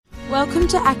Welcome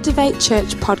to Activate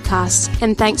Church podcast,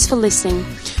 and thanks for listening.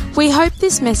 We hope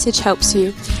this message helps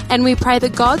you, and we pray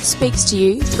that God speaks to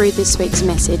you through this week's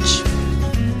message.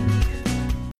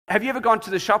 Have you ever gone to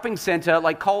the shopping center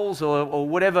like Coles or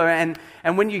whatever, and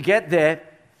when you get there,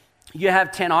 you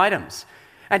have 10 items.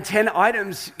 And 10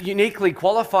 items uniquely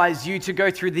qualifies you to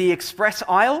go through the express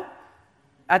aisle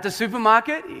at the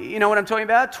supermarket. You know what I'm talking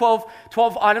about?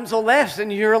 12 items or less,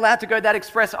 and you're allowed to go that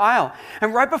express aisle.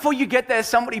 And right before you get there,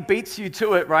 somebody beats you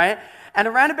to it, right? And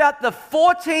around about the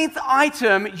 14th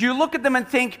item, you look at them and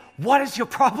think, what is your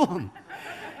problem?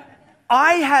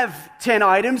 I have 10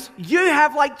 items, you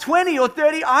have like 20 or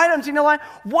 30 items, and you're like,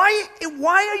 why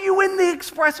are you in the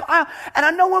express aisle? And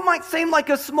I know it might seem like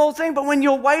a small thing, but when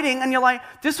you're waiting and you're like,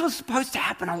 this was supposed to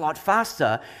happen a lot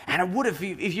faster, and it would have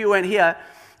if you weren't here.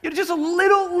 Just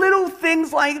little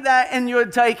things like that in your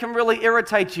day can really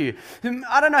irritate you.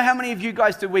 I don't know how many of you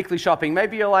guys do weekly shopping.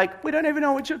 Maybe you're like, we don't even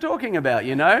know what you're talking about,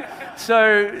 you know?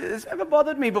 So it's never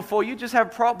bothered me before. You just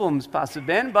have problems, Pastor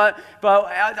Ben. But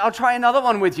I'll try another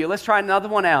one with you. Let's try another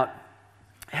one out.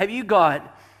 Have you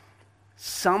got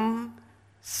some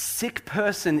sick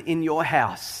person in your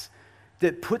house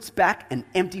that puts back an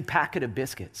empty packet of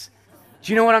biscuits?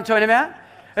 Do you know what I'm talking about?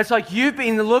 It's like you've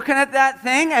been looking at that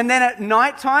thing, and then at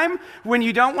nighttime, when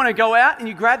you don't want to go out, and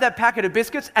you grab that packet of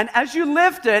biscuits, and as you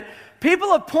lift it,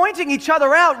 people are pointing each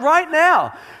other out right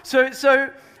now.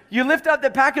 So you lift up the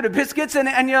packet of biscuits, and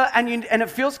it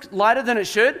feels lighter than it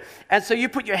should, and so you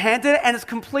put your hand in it, and it's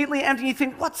completely empty. And you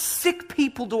think, what sick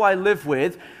people do I live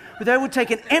with? Where they would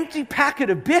take an empty packet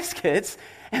of biscuits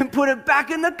and put it back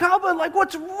in the cupboard. Like,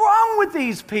 what's wrong with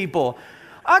these people?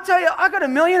 I'll tell you, I got a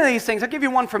million of these things. I'll give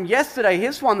you one from yesterday.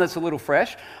 Here's one that's a little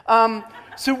fresh.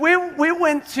 So we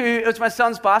went to, it was my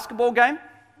son's basketball game.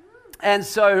 And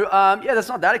so, that's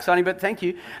not that exciting, but thank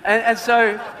you. And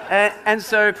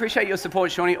so appreciate your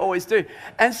support, Shawnee, always do.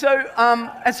 And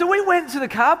so we went to the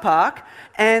car park,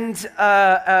 and,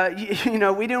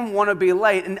 we didn't want to be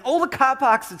late. And all the car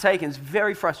parks are taken. It's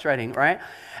very frustrating, right?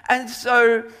 And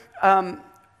so,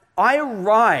 I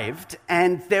arrived,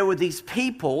 and there were these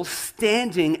people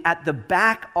standing at the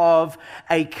back of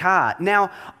a car. Now,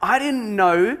 I didn't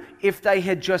know if they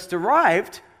had just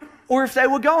arrived or if they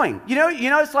were going. You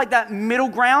know, it's like that middle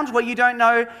ground where you don't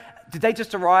know, did they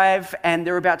just arrive and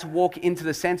they're about to walk into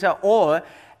the center, or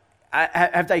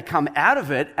have they come out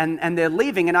of it and they're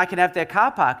leaving and I can have their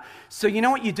car park? So you know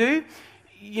what you do?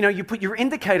 You put your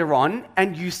indicator on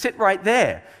and you sit right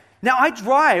there. Now, I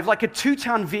drive like a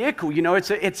 2-ton vehicle,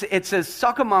 it's a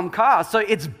soccer mom car, so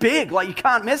it's big, like you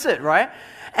can't miss it, right?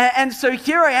 And so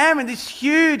here I am in this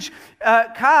huge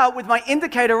car with my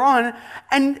indicator on,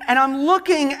 and I'm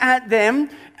looking at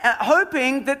them,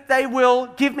 hoping that they will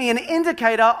give me an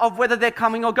indicator of whether they're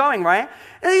coming or going, right?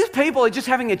 And these people are just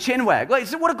having a chin wag. Like,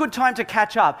 what a good time to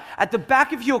catch up. At the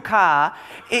back of your car,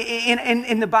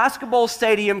 in the basketball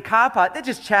stadium car park, they're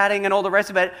just chatting and all the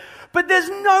rest of it. But there's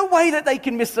no way that they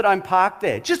can miss that I'm parked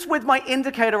there, just with my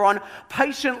indicator on,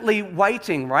 patiently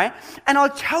waiting, right? And I'll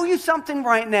tell you something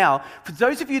right now. For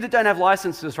those of you that don't have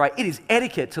licenses, right, it is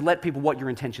etiquette to let people what your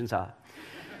intentions are.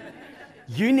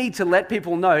 You need to let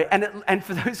people know. And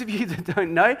for those of you that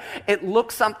don't know, it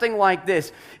looks something like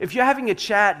this. If you're having a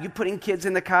chat, you're putting kids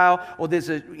in the car, or there's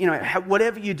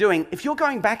whatever you're doing, if you're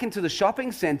going back into the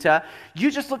shopping center,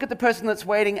 you just look at the person that's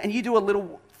waiting and you do a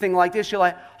little thing like this. You're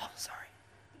like, oh, sorry.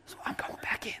 So I'm going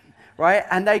back in, right?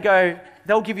 And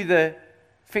they'll give you the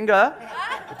finger,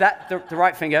 the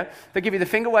right finger. They'll give you the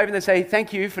finger wave and they say,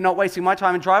 thank you for not wasting my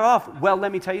time, and drive off. Well,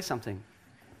 let me tell you something.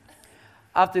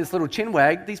 After this little chin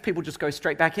wag, these people just go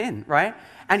straight back in, right?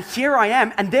 And here I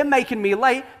am, and they're making me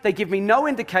late. They give me no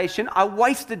indication. I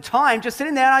wasted time just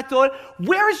sitting there, and I thought,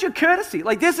 where is your courtesy?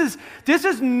 Like, this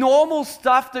is normal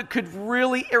stuff that could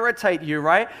really irritate you,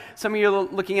 right? Some of you are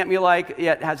looking at me like,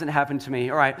 yeah, it hasn't happened to me.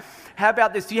 All right. How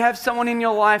about this? Do you have someone in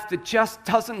your life that just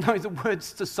doesn't know the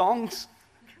words to songs?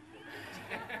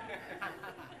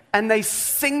 And they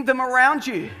sing them around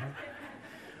you.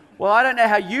 Well, I don't know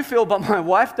how you feel, but my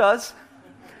wife does.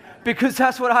 Because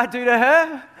that's what I do to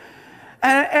her.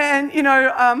 And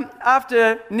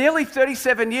after nearly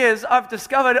 37 years, I've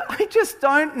discovered I just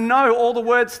don't know all the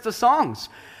words to songs.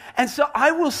 And so I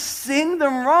will sing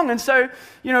them wrong. And so,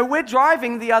 we're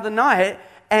driving the other night,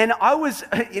 and I was,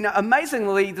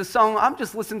 amazingly, the song, I'm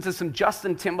just listening to some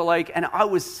Justin Timberlake, and I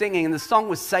was singing, and the song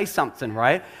was Say Something,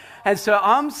 right? And so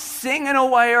I'm singing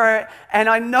away, and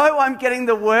I know I'm getting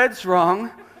the words wrong,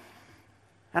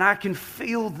 and I can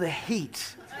feel the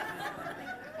heat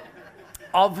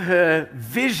of her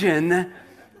vision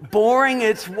boring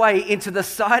its way into the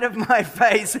side of my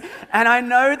face, and I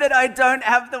know that I don't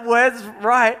have the words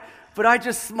right, but I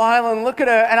just smile and look at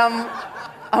her, and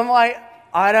I'm like,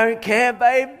 I don't care,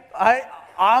 babe.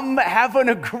 I'm having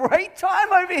a great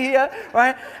time over here,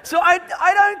 right? So I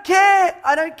don't care.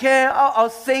 I don't care. I'll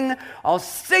sing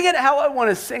it how I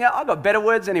want to sing it. I've got better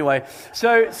words anyway.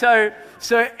 So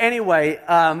anyway,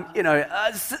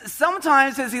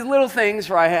 sometimes there's these little things,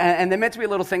 right? And they're meant to be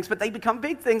little things, but they become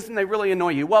big things and they really annoy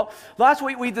you. Well, last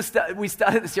week we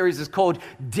started the series is called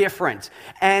Different.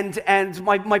 And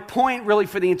my point really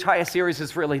for the entire series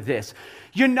is really this.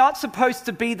 You're not supposed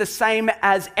to be the same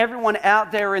as everyone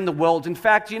out there in the world. In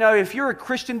fact, if you're a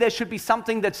Christian, there should be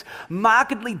something that's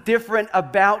markedly different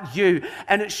about you,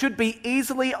 and it should be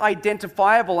easily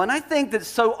identifiable. And I think that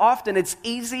so often it's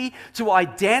easy to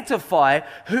identify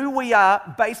who we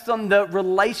are based on the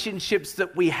relationships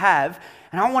that we have.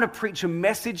 And I want to preach a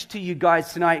message to you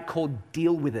guys tonight called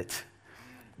Deal With It.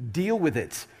 Deal with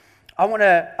it. I want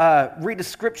to read a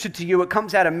scripture to you. It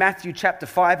comes out of Matthew chapter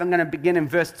 5. I'm going to begin in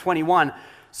verse 21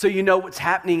 so you know what's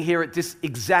happening here at this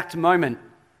exact moment.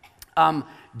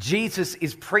 Jesus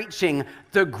is preaching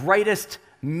the greatest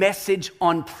message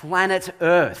on planet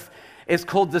Earth. It's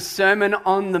called the Sermon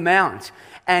on the Mount.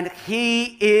 And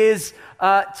he is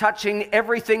touching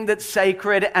everything that's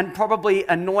sacred and probably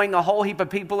annoying a whole heap of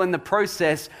people in the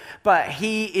process. But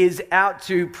he is out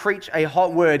to preach a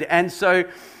hot word. And so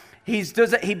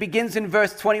he begins in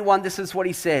verse 21. This is what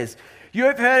he says. You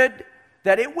have heard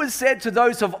that it was said to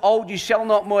those of old, you shall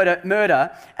not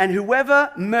murder, and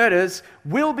whoever murders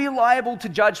will be liable to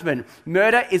judgment.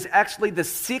 Murder is actually the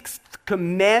sixth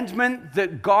commandment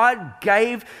that God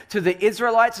gave to the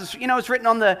Israelites. It's written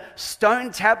on the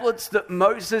stone tablets that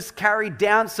Moses carried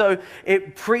down, so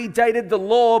it predated the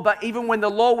law, but even when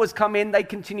the law was come in, they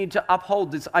continued to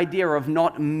uphold this idea of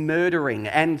not murdering.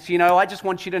 And, I just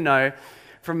want you to know,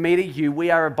 from me to you, we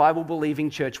are a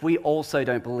Bible-believing church. We also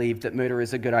don't believe that murder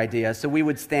is a good idea, so we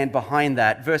would stand behind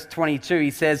that. Verse 22, he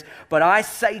says, but I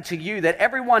say to you that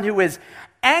everyone who is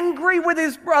angry with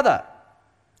his brother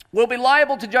will be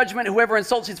liable to judgment. Whoever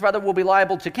insults his brother will be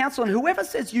liable to counsel, and whoever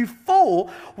says you fool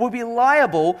will be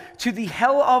liable to the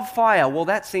hell of fire. Well,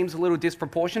 that seems a little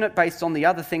disproportionate based on the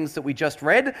other things that we just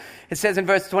read. It says in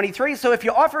verse 23, so if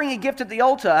you're offering a gift at the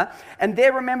altar and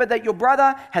there remember that your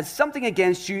brother has something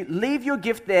against you, leave your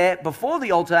gift there before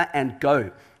the altar and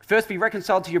go. First be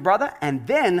reconciled to your brother and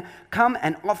then come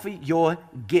and offer your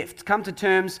gift. Come to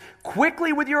terms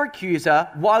quickly with your accuser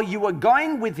while you are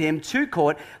going with him to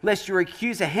court, lest your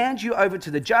accuser hand you over to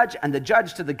the judge and the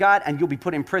judge to the guard, and you'll be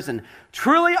put in prison.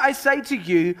 Truly I say to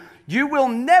you, you will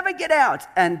never get out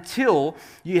until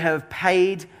you have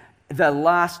paid the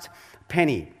last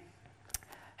penny.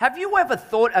 Have you ever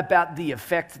thought about the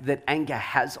effect that anger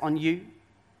has on you?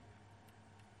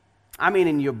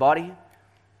 In your body?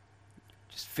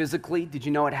 Just physically, did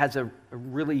you know it has a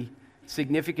really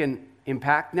significant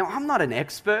impact? Now, I'm not an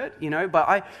expert,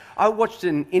 but I watched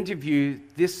an interview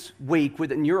this week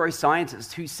with a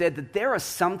neuroscientist who said that there are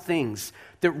some things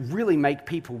that really make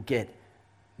people get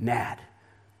mad,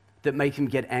 that make them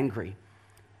get angry.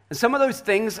 And some of those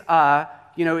things are,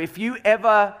 if you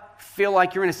ever feel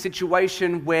like you're in a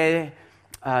situation where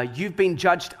you've been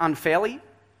judged unfairly,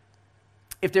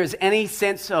 if there's any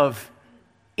sense of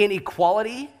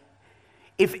inequality,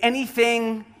 if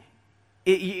anything,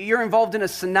 you're involved in a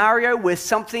scenario where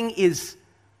something is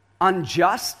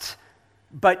unjust,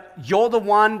 but you're the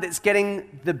one that's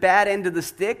getting the bad end of the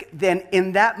stick, then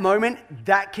in that moment,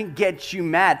 that can get you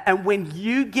mad. And when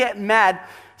you get mad,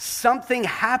 something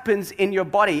happens in your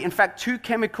body. In fact, two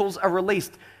chemicals are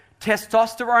released,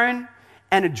 testosterone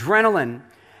and adrenaline.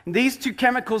 These two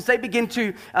chemicals, they begin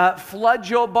to flood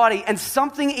your body, and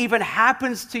something even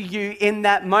happens to you in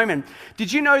that moment.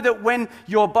 Did you know that when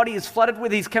your body is flooded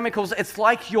with these chemicals, it's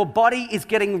like your body is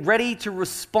getting ready to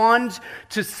respond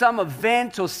to some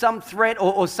event or some threat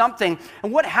or something?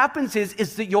 And what happens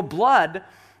is that your blood,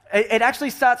 it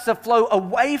actually starts to flow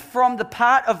away from the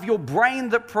part of your brain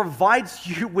that provides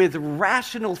you with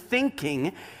rational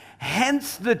thinking.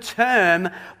 Hence the term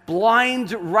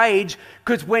blind rage,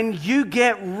 because when you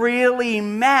get really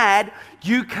mad,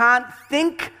 you can't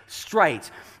think straight.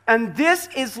 And this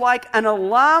is like an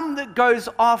alarm that goes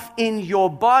off in your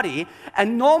body.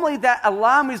 And normally that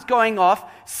alarm is going off,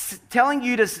 telling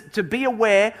you to be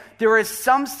aware there is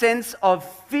some sense of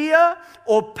fear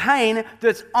or pain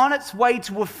that's on its way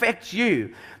to affect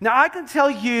you. Now, I can tell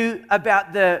you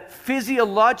about the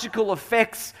physiological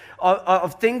effects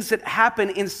of things that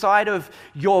happen inside of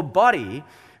your body,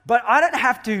 but I don't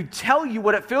have to tell you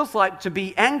what it feels like to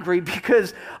be angry,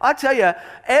 because I tell you,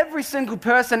 every single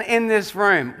person in this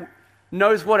room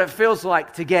knows what it feels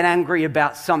like to get angry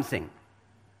about something.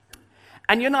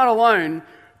 And you're not alone,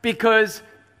 because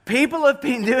People have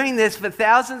been doing this for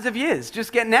thousands of years,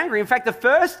 just getting angry. In fact, the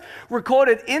first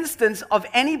recorded instance of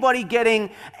anybody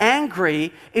getting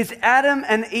angry is Adam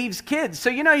and Eve's kids. So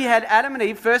you had Adam and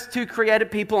Eve, first two created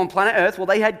people on planet Earth. Well,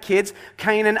 they had kids,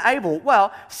 Cain and Abel.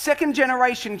 Well, second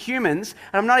generation humans,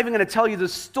 and I'm not even going to tell you the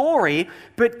story,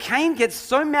 but Cain gets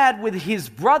so mad with his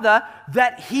brother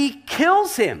that he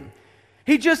kills him.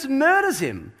 He just murders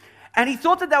him. And he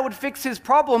thought that would fix his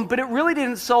problem, but it really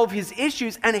didn't solve his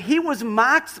issues. And he was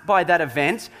marked by that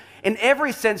event in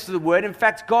every sense of the word. In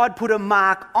fact, God put a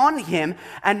mark on him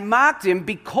and marked him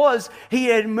because he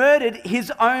had murdered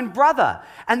his own brother.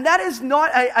 And that is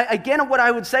not, again, what I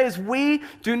would say is we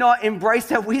do not embrace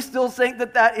that. We still think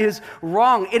that is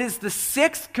wrong. It is the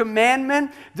sixth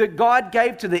commandment that God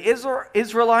gave to the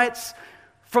Israelites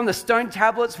from the stone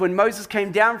tablets when Moses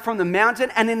came down from the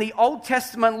mountain. And in the Old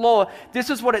Testament law, this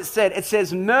is what it said. It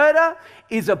says, murder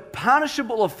is a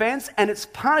punishable offense and it's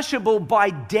punishable by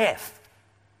death.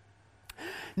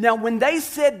 Now, when they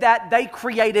said that, they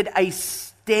created a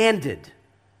standard.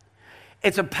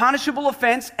 It's a punishable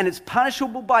offense and it's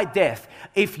punishable by death.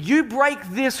 If you break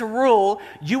this rule,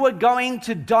 you are going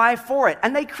to die for it.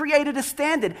 And they created a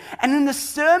standard. And in the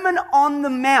Sermon on the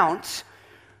Mount,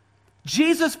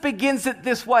 Jesus begins it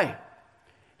this way.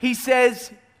 He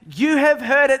says, you have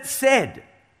heard it said,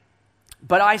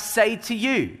 but I say to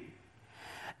you.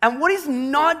 And what he's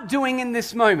not doing in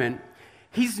this moment,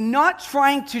 he's not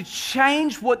trying to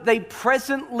change what they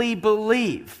presently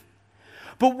believe.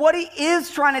 But what he is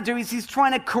trying to do is he's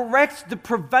trying to correct the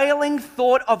prevailing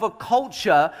thought of a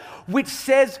culture which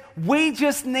says we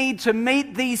just need to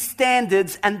meet these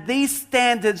standards and these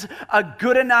standards are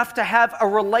good enough to have a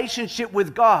relationship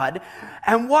with God.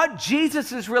 And what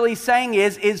Jesus is really saying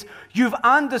is you've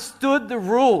understood the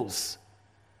rules,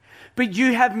 but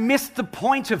you have missed the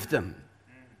point of them.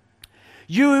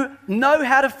 You know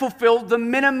how to fulfill the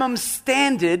minimum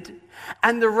standard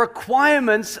and the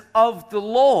requirements of the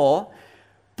law,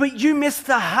 but you miss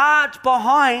the heart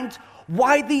behind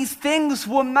why these things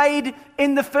were made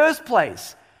in the first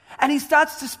place. And he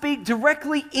starts to speak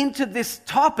directly into this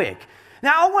topic.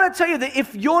 Now, I want to tell you that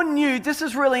if you're new, this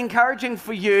is really encouraging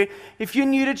for you. If you're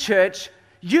new to church,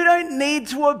 you don't need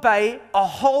to obey a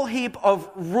whole heap of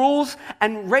rules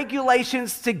and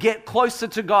regulations to get closer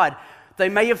to God. They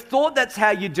may have thought that's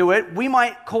how you do it. We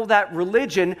might call that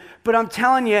religion, but I'm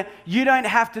telling you, you don't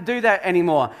have to do that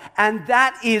anymore. And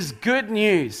that is good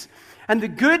news. And the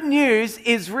good news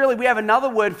is really, we have another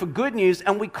word for good news,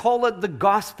 and we call it the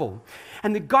gospel.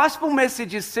 And the gospel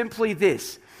message is simply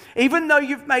this. Even though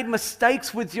you've made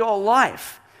mistakes with your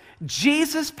life,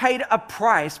 Jesus paid a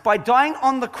price by dying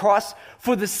on the cross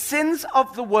for the sins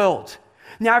of the world.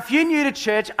 Now, if you're new to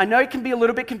church, I know it can be a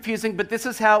little bit confusing, but this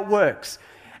is how it works.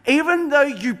 Even though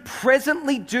you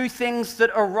presently do things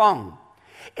that are wrong,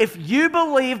 if you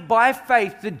believe by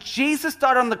faith that Jesus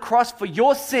died on the cross for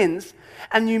your sins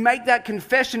and you make that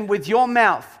confession with your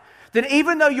mouth, then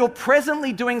even though you're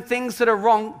presently doing things that are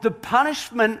wrong, the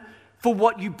punishment for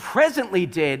what you presently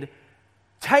did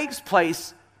takes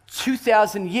place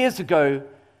 2,000 years ago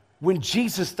when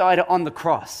Jesus died on the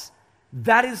cross.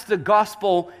 That is the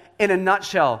gospel in a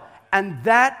nutshell. And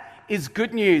that is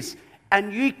good news.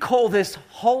 And you call this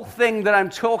whole thing that I'm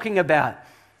talking about,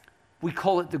 we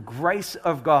call it the grace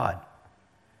of God.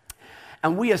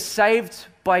 And we are saved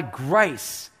by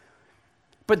grace.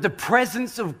 But the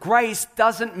presence of grace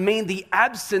doesn't mean the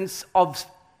absence of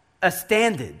a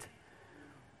standard.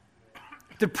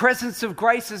 The presence of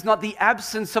grace is not the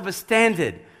absence of a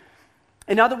standard.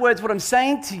 In other words, what I'm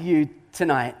saying to you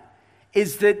tonight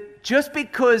is that just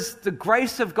because the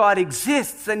grace of God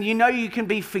exists and you know you can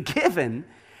be forgiven,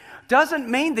 doesn't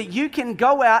mean that you can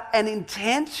go out and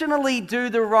intentionally do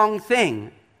the wrong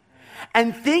thing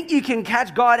and think you can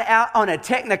catch God out on a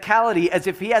technicality as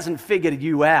if he hasn't figured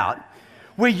you out,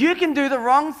 where you can do the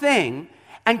wrong thing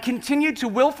and continue to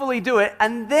willfully do it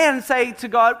and then say to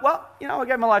God, well, I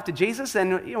gave my life to Jesus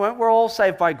and we're all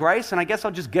saved by grace and I guess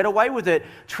I'll just get away with it.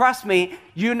 Trust me,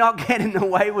 you're not getting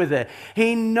away with it.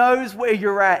 He knows where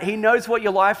you're at. He knows what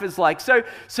your life is like. So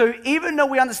even though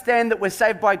we understand that we're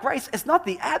saved by grace, it's not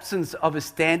the absence of a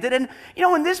standard. And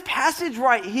in this passage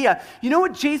right here, you know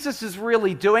what Jesus is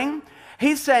really doing?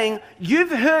 He's saying,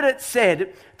 you've heard it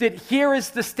said that here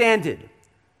is the standard.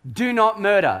 Do not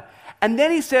murder. And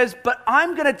then he says, but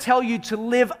I'm going to tell you to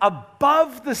live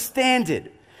above the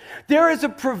standard. There is a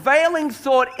prevailing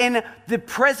thought in the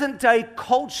present day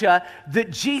culture that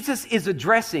Jesus is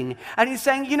addressing. And he's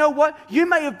saying, you know what? You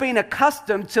may have been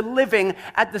accustomed to living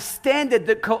at the standard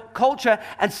that culture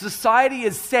and society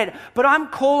has set, but I'm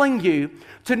calling you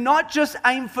to not just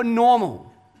aim for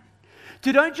normal,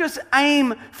 to don't just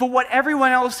aim for what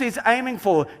everyone else is aiming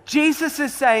for. Jesus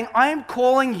is saying, I am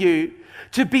calling you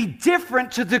to be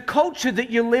different to the culture that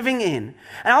you're living in.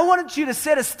 And I wanted you to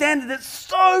set a standard that's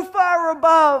so far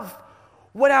above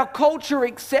what our culture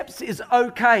accepts is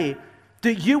okay,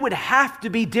 that you would have to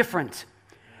be different.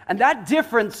 And that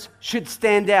difference should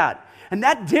stand out. And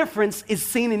that difference is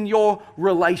seen in your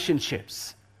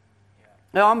relationships.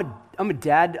 Now, I'm a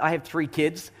dad. I have 3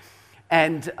 kids.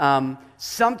 And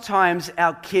sometimes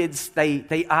our kids,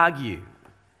 they argue.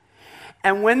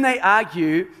 And when they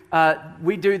argue,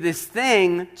 we do this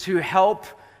thing to help.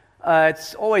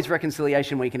 It's always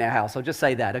Reconciliation Week in our house. I'll just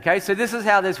say that, okay? So this is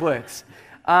how this works.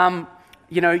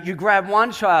 You grab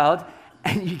one child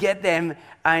and you get them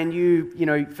and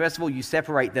you first of all, you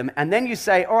separate them. And then you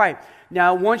say, all right,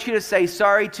 now I want you to say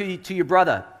sorry to your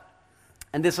brother.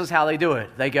 And this is how they do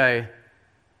it. They go,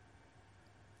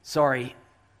 sorry,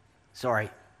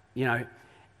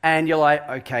 and you're like,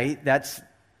 okay, that's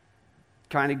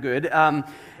kind of good. And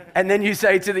then you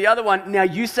say to the other one, now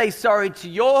you say sorry to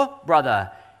your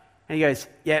brother. And he goes,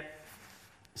 yep,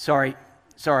 sorry,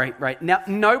 right. Now,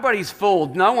 nobody's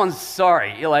fooled. No one's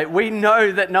sorry. You're like, we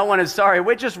know that no one is sorry.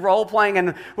 We're just role-playing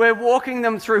and we're walking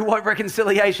them through what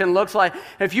reconciliation looks like.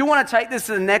 If you want to take this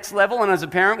to the next level, and as a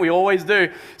parent, we always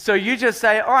do. So you just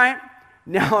say, all right,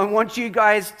 now I want you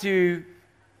guys to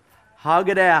hug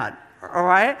it out, all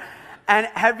right? And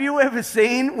have you ever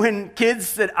seen when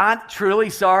kids that aren't truly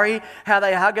sorry, how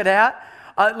they hug it out?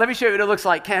 Let me show you what it looks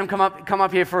like. Cam, come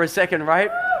up here for a second, right?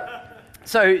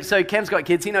 So Cam's got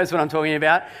kids. He knows what I'm talking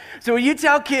about. So when you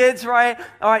tell kids, right,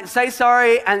 all right, say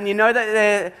sorry, and you know that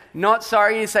they're not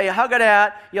sorry, you say hug it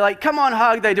out. You're like, come on,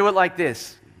 hug. They do it like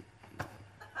this.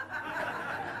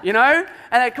 And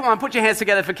they, come on, put your hands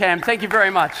together for Cam. Thank you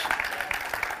very much.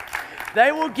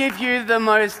 They will give you the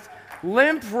most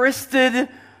limp-wristed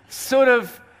sort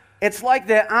of, it's like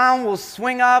their arm will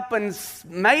swing up and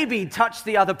maybe touch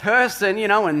the other person,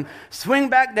 and swing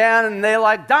back down, and they're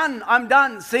like, done, I'm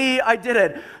done, see, I did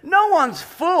it. No one's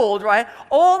fooled, right?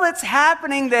 All that's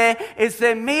happening there is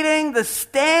they're meeting the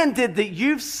standard that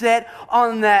you've set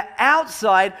on the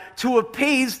outside to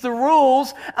appease the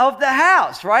rules of the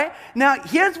house, right? Now,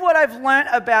 here's what I've learned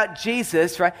about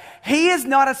Jesus, right? He is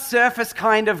not a surface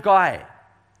kind of guy.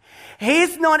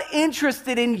 He's not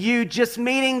interested in you just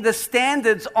meeting the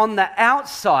standards on the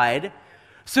outside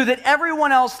so that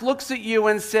everyone else looks at you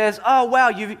and says, oh, wow,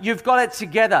 you've got it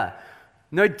together.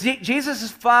 No, Jesus is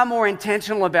far more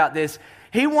intentional about this.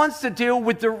 He wants to deal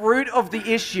with the root of the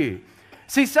issue.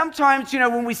 See, sometimes,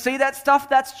 when we see that stuff,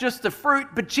 that's just the fruit,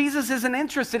 but Jesus isn't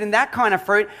interested in that kind of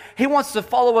fruit. He wants to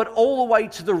follow it all the way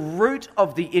to the root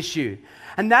of the issue.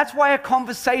 And that's why a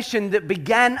conversation that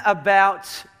began about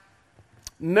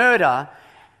murder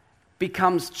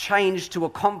becomes changed to a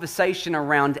conversation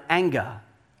around anger.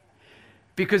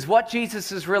 Because what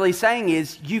Jesus is really saying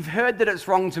is, you've heard that it's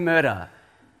wrong to murder.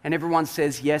 And everyone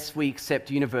says, yes, we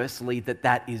accept universally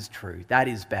that is true. That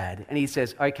is bad. And he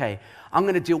says, okay, I'm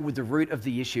going to deal with the root of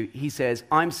the issue. He says,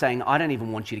 I'm saying I don't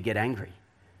even want you to get angry.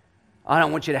 I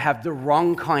don't want you to have the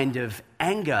wrong kind of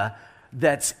anger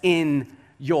that's in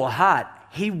your heart.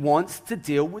 He wants to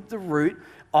deal with the root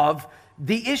of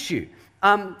the issue.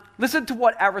 Listen to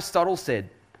what Aristotle said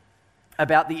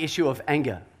about the issue of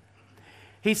anger.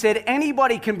 He said,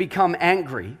 anybody can become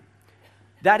angry.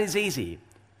 That is easy.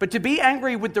 But to be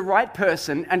angry with the right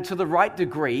person and to the right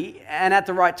degree and at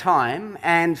the right time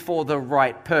and for the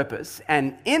right purpose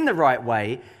and in the right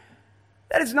way,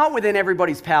 that is not within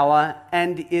everybody's power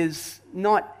and is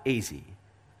not easy.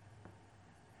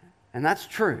 And that's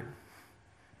true.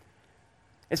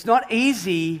 It's not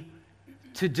easy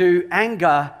to do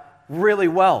anger really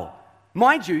well.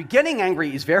 Mind you, getting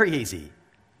angry is very easy.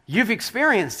 You've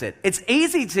experienced it. It's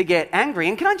easy to get angry.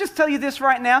 And can I just tell you this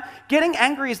right now? Getting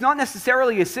angry is not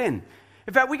necessarily a sin.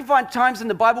 In fact, we can find times in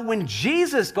the Bible when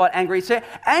Jesus got angry. So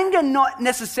anger not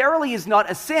necessarily is not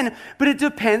a sin, but it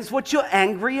depends what you're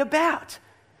angry about.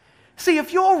 See,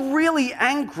 if you're really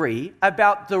angry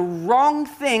about the wrong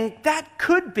thing, that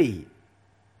could be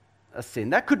a sin.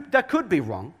 That could be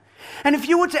wrong. And if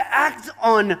you were to act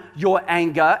on your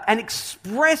anger and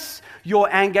express your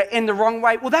anger in the wrong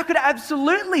way, well, that could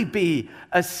absolutely be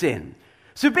a sin.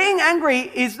 So being angry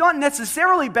is not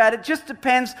necessarily bad. It just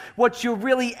depends what you're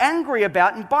really angry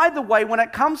about. And by the way, when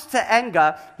it comes to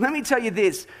anger, let me tell you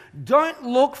this. Don't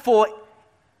look for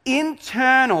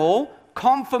internal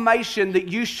confirmation that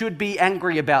you should be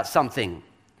angry about something.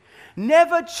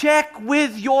 Never check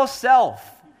with yourself.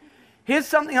 Here's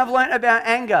something I've learned about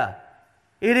anger.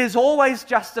 It is always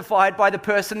justified by the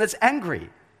person that's angry.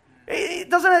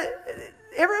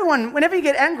 everyone, whenever you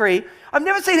get angry, I've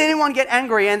never seen anyone get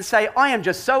angry and say, I am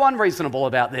just so unreasonable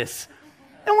about this.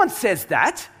 No one says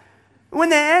that. When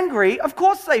they're angry, of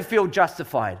course they feel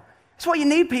justified. That's why you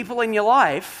need people in your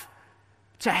life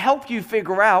to help you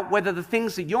figure out whether the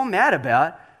things that you're mad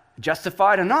about are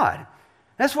justified or not.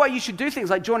 That's why you should do things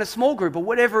like join a small group or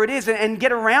whatever it is and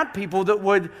get around people that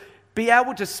would be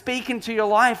able to speak into your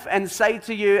life and say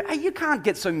to you, hey, you can't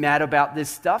get so mad about this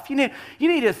stuff. You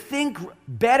need to think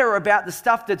better about the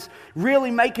stuff that's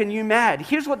really making you mad.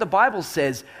 Here's what the Bible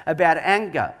says about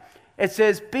anger. It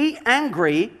says, be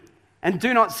angry and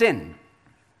do not sin.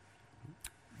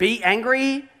 Be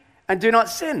angry and do not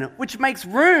sin, which makes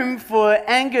room for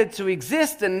anger to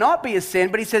exist and not be a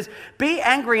sin. But he says, be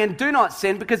angry and do not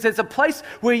sin, because there's a place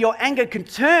where your anger can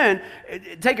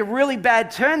take a really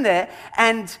bad turn there.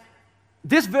 And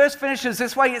this verse finishes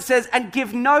this way. It says, and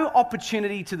give no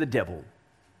opportunity to the devil.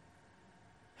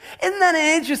 Isn't that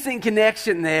an interesting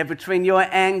connection there between your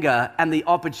anger and the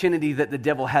opportunity that the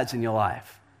devil has in your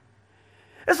life?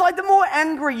 It's like the more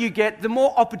angry you get, the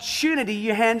more opportunity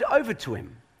you hand over to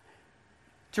him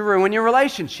to ruin your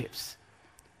relationships,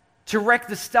 to wreck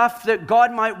the stuff that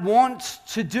God might want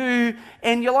to do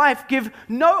in your life. Give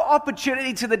no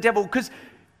opportunity to the devil, because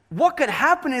what could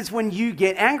happen is when you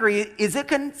get angry is it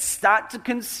can start to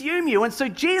consume you. And so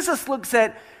Jesus looks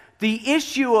at the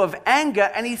issue of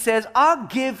anger and he says, I'll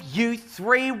give you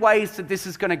 3 ways that this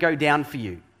is going to go down for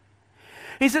you.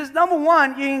 He says, number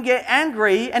 1, you can get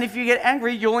angry, and if you get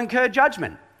angry, you'll incur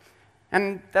judgment.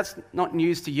 And that's not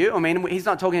news to you. I mean, he's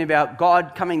not talking about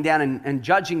God coming down and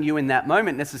judging you in that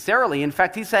moment necessarily. In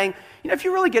fact, he's saying, if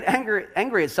you really get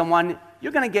angry at someone,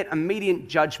 you're going to get immediate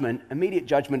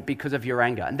judgment because of your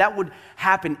anger. And that would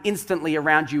happen instantly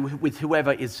around you with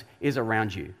whoever is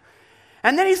around you.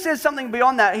 And then he says something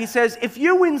beyond that. He says, if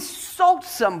you insult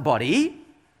somebody,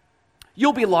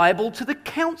 you'll be liable to the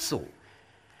council.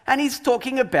 And he's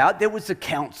talking about there was a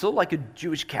council, like a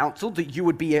Jewish council, that you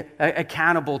would be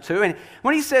accountable to. And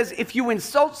when he says, if you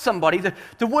insult somebody,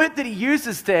 the word that he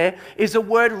uses there is a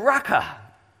word raka.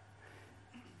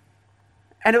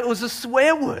 And it was a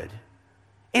swear word.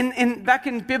 Back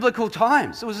in biblical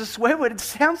times, it was a swear word. It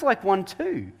sounds like one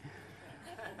too.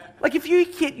 Like if you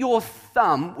hit your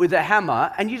thumb with a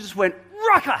hammer and you just went,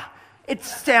 raka, it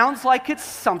sounds like it's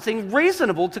something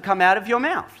reasonable to come out of your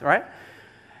mouth, right?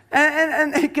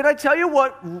 And can I tell you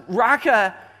what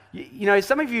raka,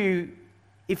 some of you,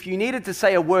 if you needed to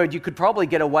say a word, you could probably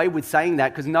get away with saying that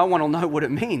because no one will know what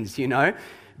it means,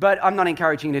 But I'm not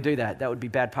encouraging you to do that. That would be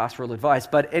bad pastoral advice.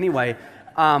 But anyway,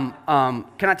 can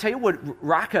I tell you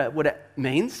what it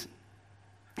means?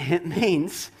 It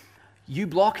means you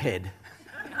blockhead.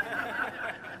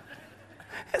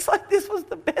 It's like this was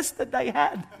the best that they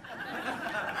had.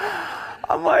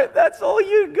 I'm like, that's all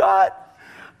you got?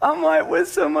 I'm like, we're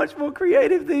so much more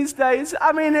creative these days.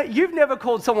 I mean, you've never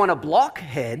called someone a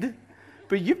blockhead,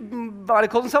 but you might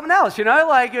have called them something else, we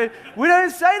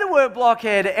don't say the word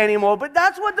blockhead anymore, but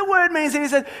that's what the word means. And he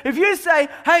says, if you say,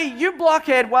 hey, you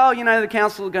blockhead, well, the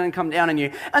council is going to come down on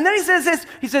you. And then he says this,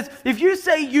 he says, if you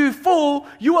say you fool,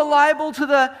 you are liable to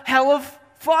the hell of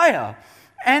fire.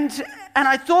 And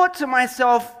I thought to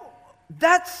myself,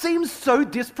 that seems so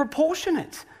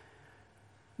disproportionate.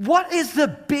 What is the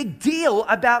big deal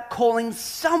about calling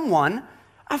someone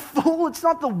a fool? It's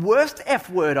not the worst F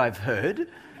word I've heard.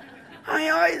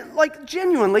 I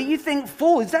genuinely, you think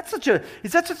fool, is that such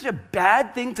a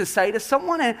bad thing to say to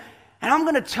someone? And I'm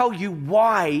going to tell you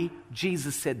why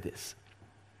Jesus said this.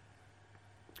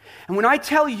 And when I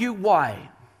tell you why,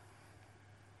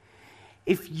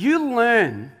 if you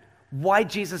learn why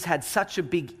Jesus had such a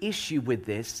big issue with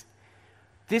this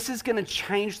is going to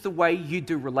change the way you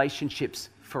do relationships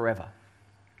forever.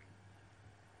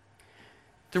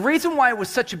 The reason why it was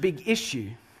such a big issue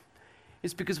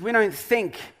is because we don't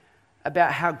think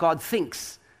about how God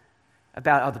thinks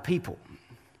about other people.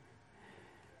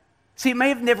 See, it may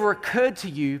have never occurred to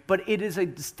you, but it is a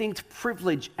distinct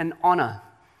privilege and honor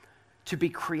to be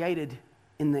created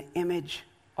in the image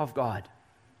of God.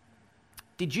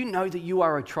 Did you know that you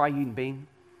are a triune being?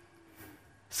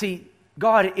 See,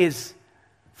 God is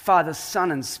Father,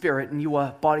 Son, and Spirit, and you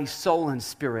are body, soul, and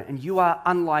spirit, and you are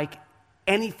unlike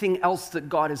anything else that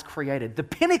God has created, the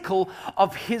pinnacle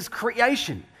of His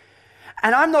creation.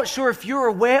 And I'm not sure if you're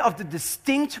aware of the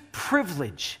distinct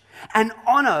privilege and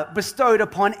honor bestowed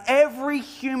upon every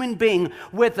human being,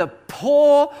 whether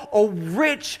poor or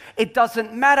rich, it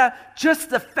doesn't matter.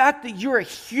 Just the fact that you're a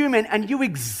human and you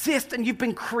exist and you've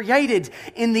been created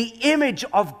in the image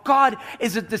of God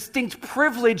is a distinct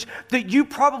privilege that you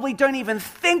probably don't even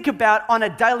think about on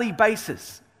a daily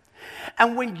basis.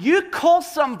 And when you call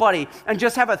somebody and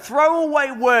just have a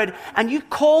throwaway word and you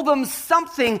call them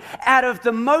something out of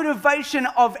the motivation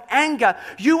of anger,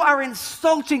 you are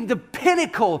insulting the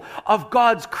pinnacle of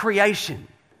God's creation.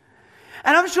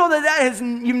 And I'm sure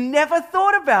you've never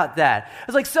thought about that.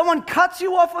 It's like someone cuts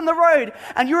you off on the road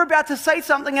and you're about to say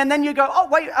something and then you go, oh,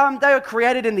 wait, they were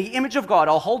created in the image of God.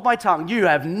 I'll hold my tongue. You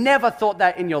have never thought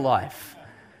that in your life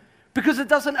because it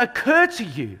doesn't occur to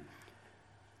you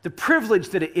the privilege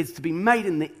that it is to be made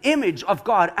in the image of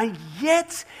God. And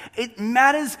yet it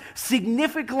matters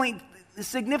significantly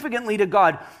to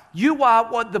God. You are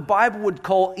what the Bible would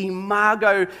call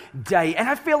imago Dei. And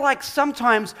I feel like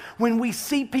sometimes when we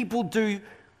see people do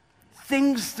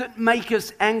things that make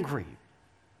us angry,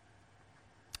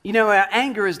 our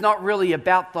anger is not really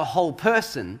about the whole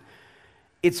person.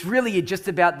 It's really just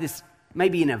about this,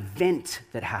 maybe an event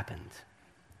that happened.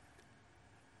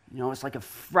 It's like a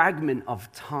fragment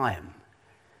of time.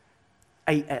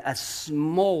 A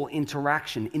small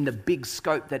interaction in the big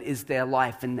scope that is their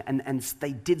life, and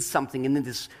they did something, and then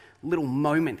this little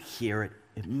moment here,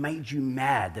 it made you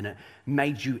mad and it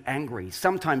made you angry.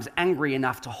 Sometimes angry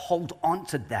enough to hold on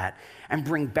to that and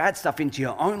bring bad stuff into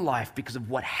your own life because of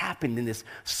what happened in this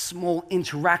small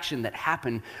interaction that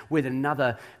happened with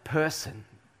another person.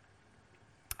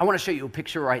 I want to show you a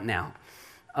picture right now.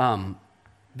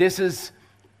 This is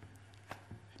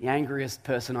the angriest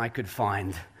person I could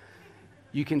find.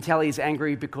 You can tell he's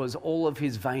angry because all of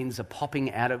his veins are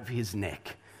popping out of his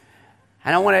neck.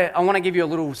 And I want to give you a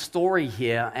little story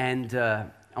here, and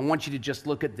I want you to just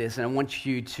look at this, and I want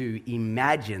you to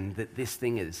imagine that this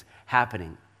thing is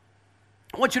happening.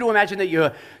 I want you to imagine that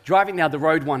you're driving down the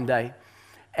road one day,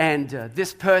 and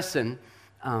this person,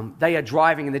 they are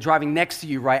driving, and they're driving next to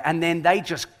you, right? And then they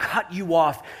just cut you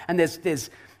off, and there's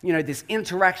this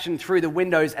interaction through the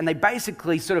windows, and they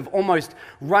basically sort of almost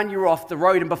run you off the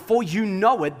road, and before you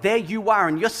know it, there you are,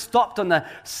 and you're stopped on the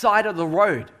side of the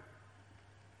road.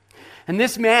 And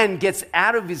this man gets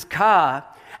out of his car,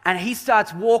 and he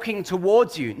starts walking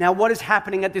towards you. Now, what is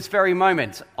happening at this very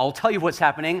moment? I'll tell you what's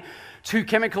happening. 2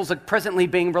 chemicals are presently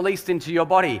being released into your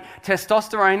body,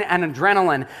 testosterone and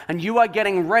adrenaline, and you are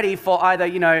getting ready for either,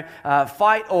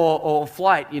 fight or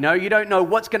flight. You don't know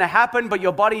what's going to happen, but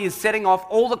your body is setting off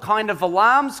all the kind of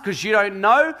alarms because you don't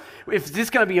know if this is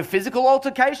going to be a physical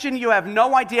altercation. You have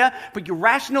no idea, but your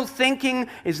rational thinking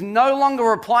is no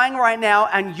longer applying right now,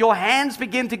 and your hands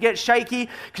begin to get shaky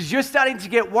because you're starting to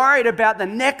get worried about the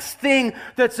next thing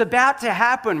that's about to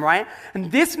happen, right?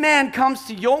 And this man comes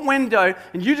to your window,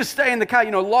 and you just stay in the car,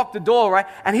 lock the door, right?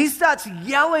 And he starts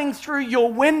yelling through your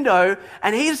window,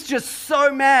 and he's just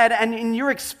so mad, and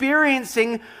you're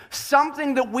experiencing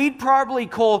something that we'd probably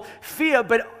call fear,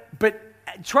 but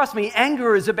trust me,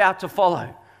 anger is about to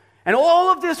follow. And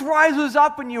all of this rises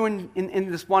up in you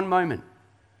in this one moment.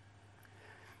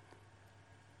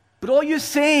 But all you're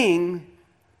seeing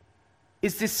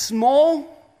is this small,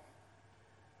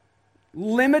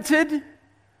 limited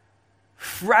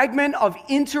fragment of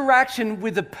interaction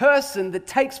with a person that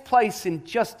takes place in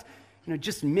just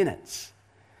minutes.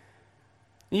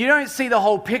 You don't see the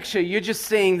whole picture, you're just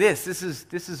seeing this. This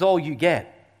is all you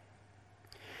get.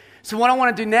 So what I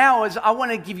want to do now is I want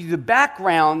to give you the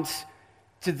background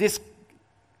to this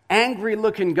angry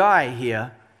looking guy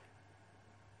here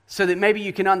so that maybe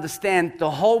you can understand the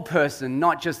whole person,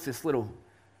 not just this little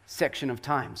section of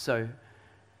time. So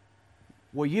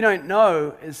what you don't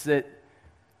know is that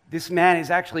this man is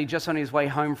actually just on his way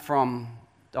home from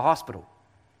the hospital.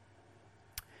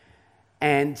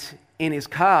 And in his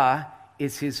car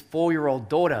is his 4-year-old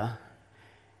daughter.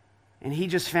 And he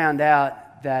just found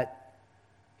out that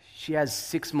she has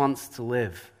 6 months to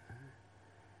live.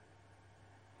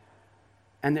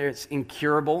 And it's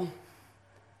incurable.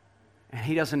 And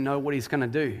he doesn't know what he's going to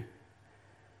do.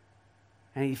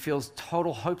 And he feels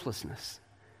total hopelessness.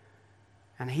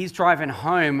 And he's driving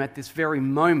home at this very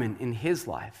moment in his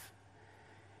life.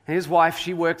 And his wife,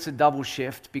 she works a double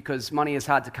shift because money is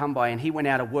hard to come by. And he went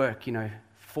out of work,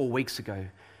 4 weeks ago.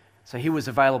 So he was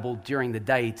available during the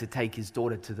day to take his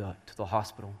daughter to the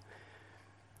hospital.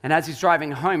 And as he's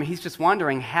driving home, he's just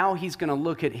wondering how he's going to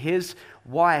look at his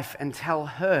wife and tell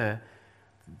her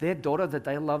their daughter that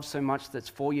they love so much that's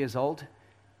 4 years old,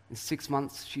 in 6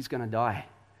 months she's going to die.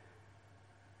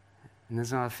 And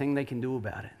there's not a thing they can do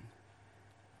about it.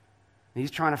 And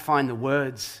he's trying to find the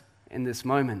words in this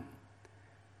moment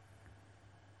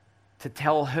to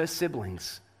tell her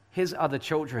siblings, his other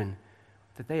children,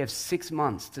 that they have 6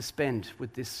 months to spend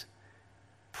with this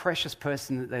precious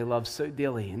person that they love so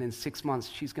dearly, and in 6 months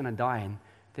she's going to die, and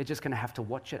they're just going to have to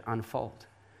watch it unfold.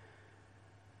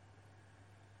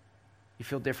 You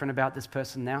feel different about this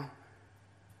person now?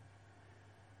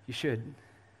 You should.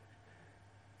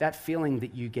 That feeling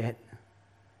that you get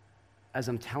as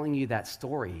I'm telling you that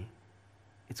story,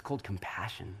 it's called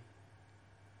compassion.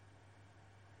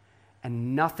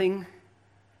 And nothing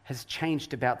has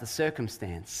changed about the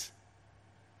circumstance.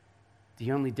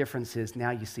 The only difference is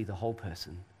now you see the whole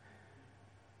person.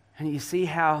 And you see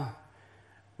how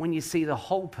when you see the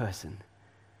whole person,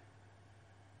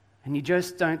 and you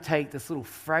just don't take this little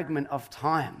fragment of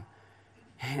time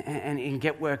and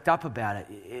get worked up about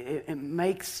it, it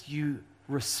makes you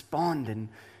respond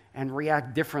and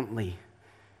react differently.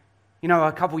 You know,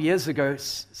 a couple years ago,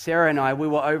 Sarah and I, we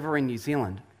were over in New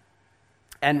Zealand,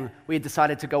 and we had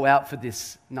decided to go out for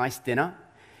this nice dinner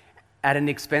at an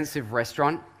expensive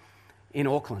restaurant in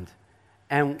Auckland.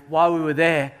 And while we were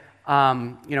there,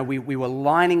 we were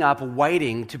lining up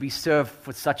waiting to be served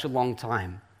for such a long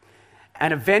time.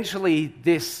 And eventually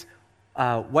this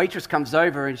waitress comes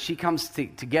over and she comes to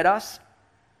get us.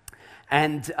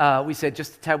 And we said,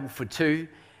 just a table for two.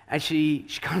 And she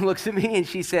kind of looks at me and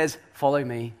she says, follow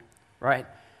me, right?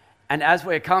 And as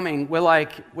we're coming, we're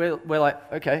like,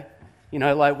 okay,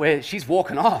 she's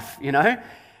walking off, And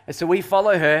so we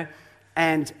follow her.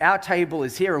 And our table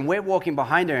is here, and we're walking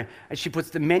behind her, and she puts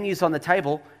the menus on the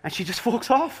table, and she just walks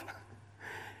off.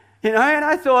 And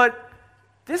I thought,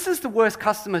 this is the worst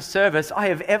customer service I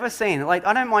have ever seen. Like,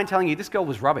 I don't mind telling you, this girl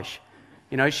was rubbish.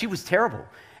 She was terrible.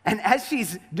 And as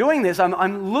she's doing this,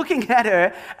 I'm looking at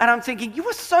her, and I'm thinking, you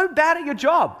were so bad at your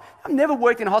job. I've never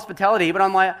worked in hospitality, but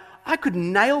I'm like, I could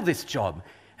nail this job.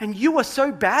 And you were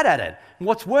so bad at it. And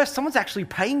what's worse, someone's actually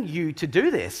paying you to do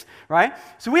this, right?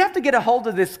 So we have to get a hold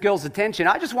of this girl's attention.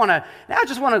 I just want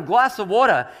a glass of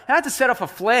water. And I had to set off a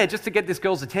flare just to get this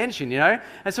girl's attention, And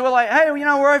so we're like, hey,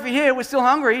 we're over here. We're still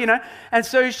hungry, And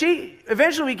so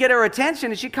eventually we get her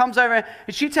attention, and she comes over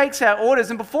and she takes our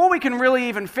orders. And before we can really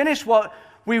even finish what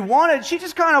we wanted, she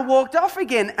just kind of walked off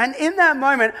again. And in that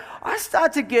moment, I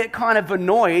start to get kind of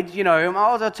annoyed,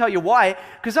 I'll tell you why.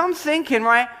 Because I'm thinking,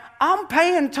 right, I'm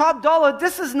paying top dollar.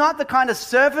 This is not the kind of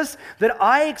service that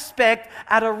I expect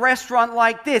at a restaurant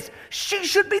like this. She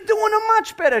should be doing a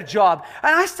much better job.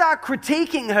 And I start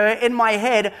critiquing her in my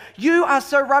head. You are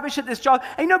so rubbish at this job.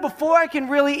 And before I can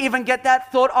really even get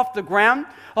that thought off the ground,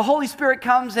 the Holy Spirit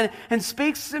comes and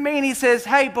speaks to me, and he says,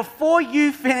 hey, before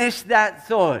you finish that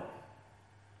thought,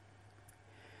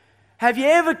 have you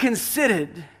ever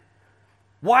considered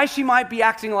why she might be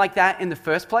acting like that in the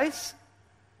first place?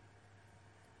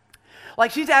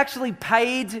 Like, she's actually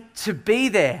paid to be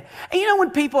there. And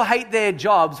when people hate their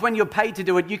jobs, when you're paid to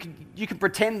do it, you can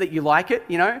pretend that you like it,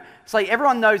 It's like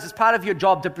everyone knows it's part of your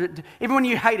job. Even when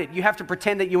you hate it, you have to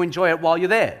pretend that you enjoy it while you're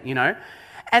there,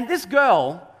 And this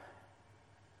girl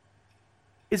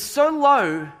is so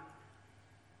low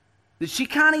that she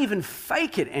can't even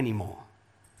fake it anymore.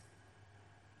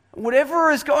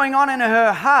 Whatever is going on in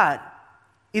her heart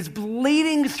is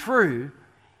bleeding through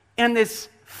in this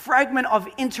fragment of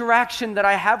interaction that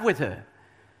I have with her.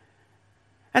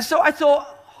 And so I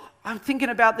thought, I'm thinking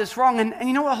about this wrong. And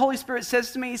you know what the Holy Spirit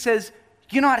says to me? He says,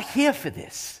 you're not here for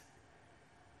this.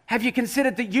 Have you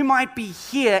considered that you might be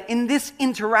here in this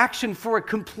interaction for a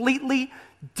completely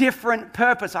different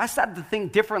purpose? I started to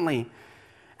think differently.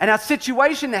 And our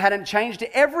situation hadn't changed.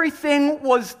 Everything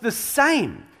was the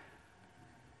same.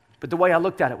 But the way I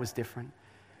looked at it was different.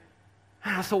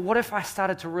 And I thought, what if I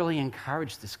started to really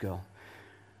encourage this girl?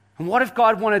 And what if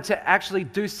God wanted to actually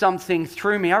do something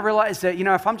through me? I realized that,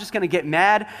 if I'm just going to get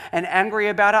mad and angry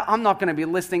about it, I'm not going to be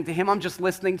listening to him. I'm just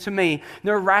listening to me.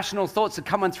 No rational thoughts are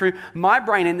coming through my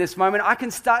brain in this moment. I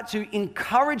can start to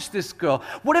encourage this girl.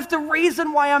 What if the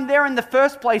reason why I'm there in the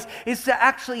first place is to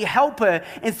actually help her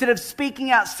instead of speaking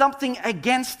out something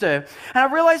against her? And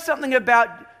I realized something about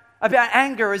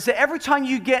anger is that every time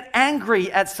you get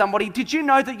angry at somebody, did you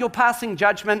know that you're passing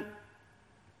judgment?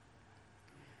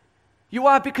 You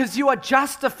are, because you are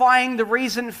justifying the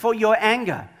reason for your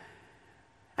anger.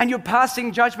 And you're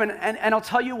passing judgment. And I'll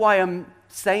tell you why I'm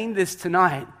saying this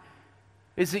tonight,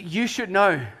 is that you should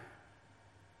know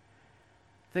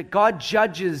that God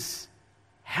judges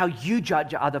how you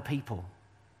judge other people.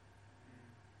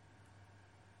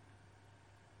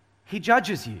 He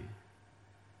judges you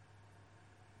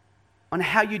on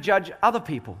how you judge other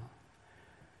people.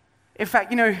 In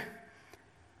fact,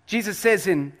 Jesus says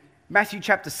in Matthew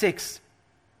chapter 6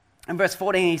 and verse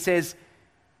 14, he says,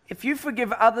 if you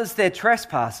forgive others their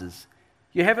trespasses,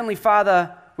 your heavenly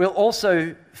Father will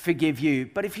also forgive you.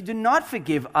 But if you do not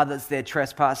forgive others their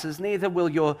trespasses, neither will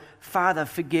your Father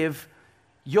forgive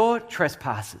your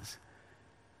trespasses.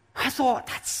 I thought,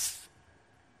 that's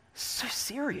so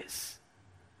serious.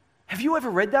 Have you ever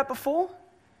read that before?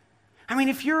 I mean,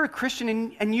 if you're a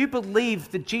Christian and you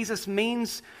believe that Jesus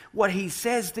means what he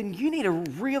says, then you need to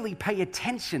really pay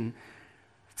attention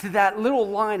to that little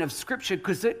line of scripture,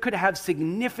 because it could have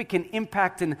significant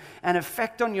impact and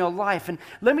effect on your life. And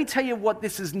let me tell you what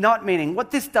this is not meaning.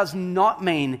 What this does not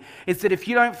mean is that if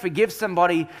you don't forgive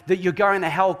somebody, that you're going to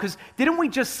hell. Because didn't we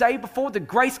just say before that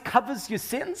grace covers your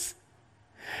sins?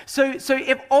 So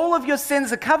if all of your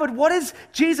sins are covered, what is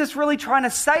Jesus really trying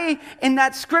to say in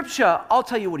that scripture? I'll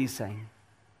tell you what he's saying.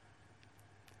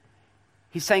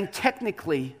 He's saying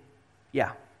technically,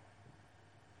 yeah,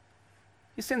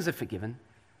 your sins are forgiven.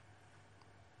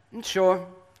 And sure,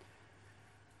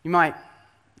 you're going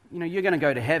to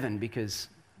go to heaven because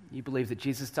you believe that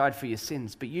Jesus died for your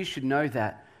sins, but you should know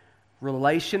that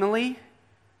relationally,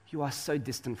 you are so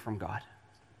distant from God.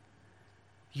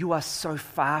 You are so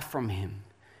far from him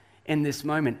in this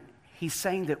moment. He's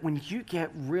saying that when you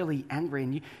get really angry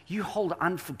and you hold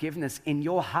unforgiveness in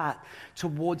your heart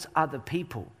towards other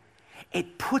people,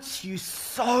 it puts you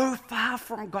so far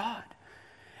from God.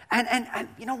 And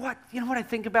you know what? You know what I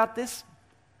think about this?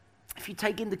 If you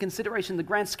take into consideration the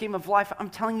grand scheme of life, I'm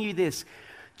telling you this,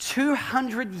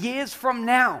 200 years from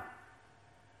now,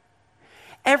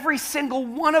 every single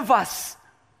one of us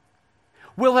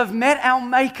will have met our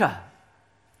Maker.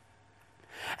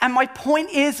 And my point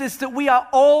is that we are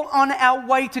all on our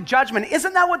way to judgment.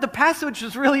 Isn't that what the passage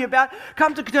is really about?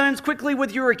 Come to terms quickly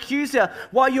with your accuser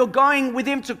while you're going with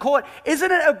him to court. Isn't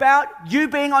it about you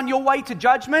being on your way to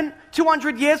judgment?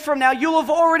 200 years from now, you'll have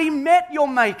already met your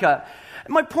Maker.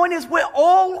 My point is, we're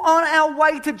all on our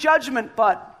way to judgment,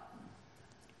 but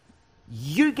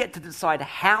you get to decide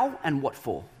how and what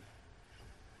for.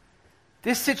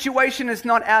 This situation is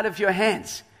not out of your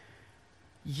hands.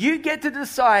 You get to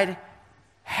decide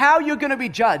how you're going to be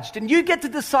judged, and you get to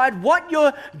decide what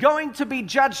you're going to be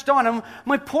judged on. And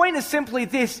my point is simply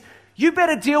this: you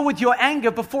better deal with your anger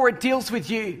before it deals with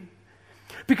you.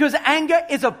 Because anger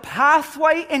is a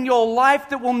pathway in your life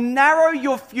that will narrow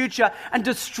your future and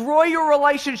destroy your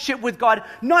relationship with God,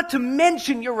 not to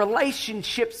mention your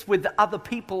relationships with other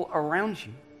people around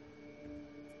you.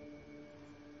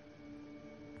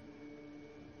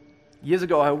 Years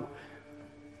ago,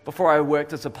 before I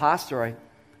worked as a pastor, I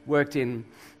worked in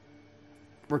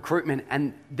recruitment,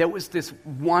 and there was this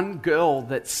one girl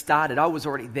that started. I was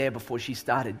already there before she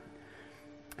started.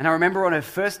 And I remember on her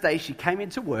first day, she came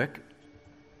into work.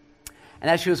 And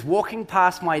as she was walking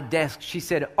past my desk, she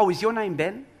said, "Oh, is your name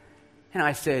Ben?" And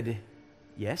I said,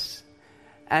 "Yes."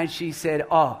 And she said,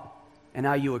 "Oh, and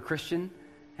are you a Christian?"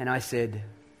 And I said,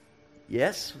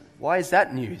 "Yes." "Why is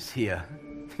that news here?"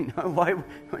 Why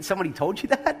somebody told you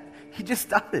that? You just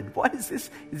started. Why is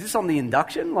this? Is this on the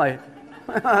induction? Like,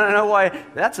 I don't know why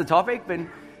that's a topic. But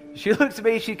she looks at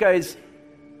me, she goes,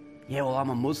 "Yeah, well, I'm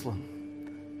a Muslim."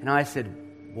 And I said,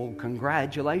 "Well,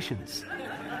 congratulations.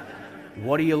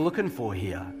 What are you looking for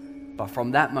here?" But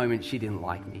from that moment, she didn't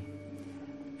like me.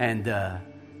 And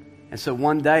so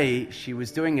one day, she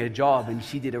was doing her job, and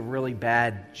she did a really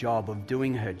bad job of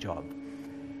doing her job.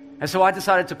 And so I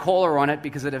decided to call her on it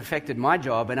because it affected my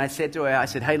job. And I said to her,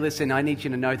 "Hey, listen, I need you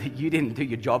to know that you didn't do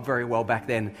your job very well back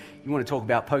then. You want to talk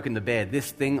about poking the bear? This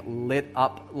thing lit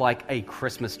up like a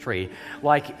Christmas tree.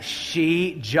 Like,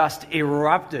 she just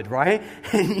erupted, right?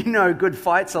 And good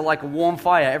fights are like a warm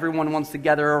fire. Everyone wants to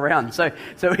gather around. So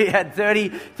we had 30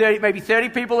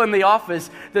 people in the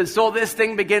office that saw this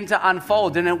thing begin to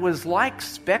unfold. And it was like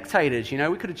spectators, we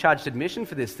could have charged admission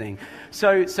for this thing.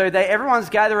 So everyone's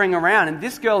gathering around, and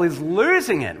this girl is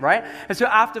losing it, right? And so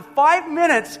after 5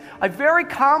 minutes, I very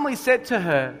calmly said to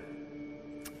her,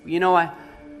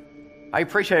 I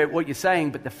appreciate what you're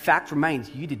saying, but the fact remains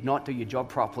you did not do your job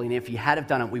properly, and if you had have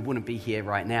done it, we wouldn't be here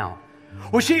right now.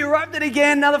 Well, she erupted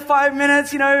again, another 5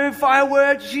 minutes,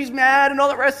 fireworks, she's mad and all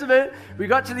the rest of it. We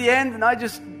got to the end, and I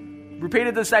just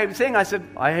repeated the same thing. I said,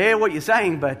 "I hear what you're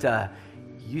saying, but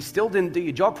you still didn't do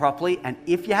your job properly, and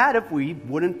if you had it, we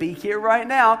wouldn't be here right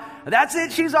now." That's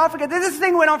it, she's off again. This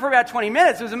thing went on for about 20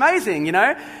 minutes. It was amazing,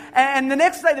 And the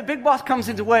next day, the big boss comes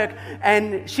into work,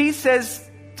 and she says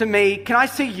to me, "Can I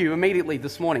see you immediately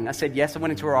this morning?" I said, "Yes." I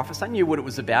went into her office. I knew what it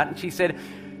was about. And she said,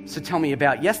 "So tell me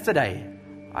about yesterday."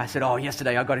 I said, "Oh,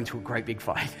 yesterday I got into a great big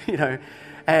fight,"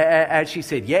 And she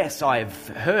said, "Yes, I've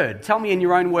heard. Tell me in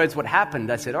your own words what happened."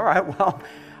 I said, "All right, well,"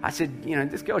 I said,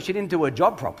 "This girl, she didn't do her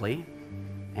job properly.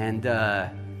 And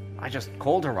I just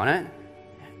called her on it,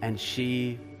 and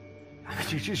she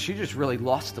just really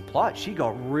lost the plot. She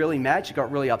got really mad. She got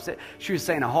really upset. She was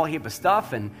saying a whole heap of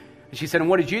stuff, and she said, 'And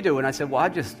what did you do?' And I said, 'Well, I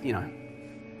just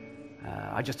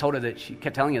told her that she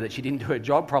kept telling her that she didn't do her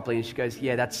job properly.' And she goes,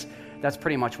 'Yeah, that's That's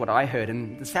pretty much what I heard.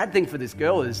 And the sad thing for this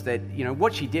girl is that,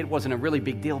 what she did wasn't a really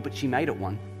big deal, but she made it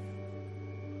one.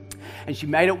 And she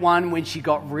made it one when she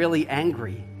got really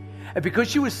angry. And because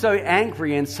she was so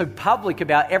angry and so public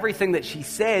about everything that she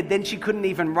said, then she couldn't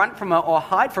even run from it or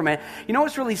hide from it. You know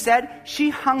what's really sad? She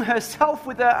hung herself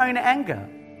with her own anger.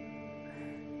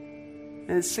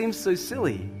 And it seems so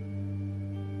silly.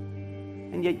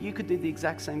 And yet you could do the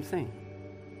exact same thing.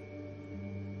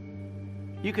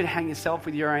 You could hang yourself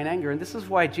with your own anger. And this is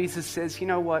why Jesus says, you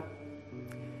know what?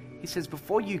 He says,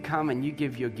 before you come and you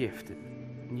give your gift,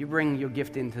 and you bring your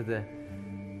gift into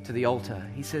the altar,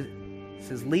 he says,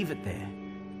 leave it there.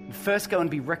 First go and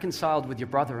be reconciled with your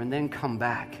brother and then come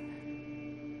back.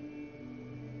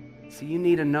 So you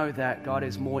need to know that God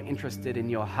is more interested in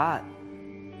your heart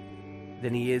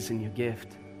than he is in your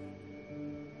gift.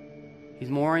 He's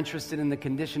more interested in the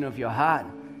condition of your heart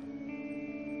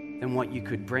than what you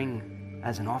could bring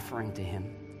as an offering to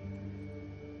him.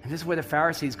 And this is where the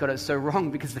Pharisees got it so wrong,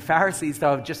 because the Pharisees, they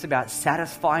were just about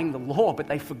satisfying the law, but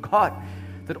they forgot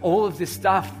that all of this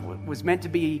stuff was meant to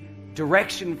be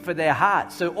direction for their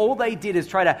heart. So all they did is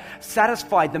try to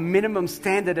satisfy the minimum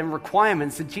standard and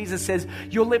requirements. And Jesus says,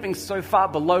 you're living so far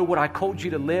below what I called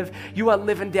you to live. You are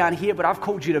living down here, but I've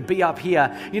called you to be up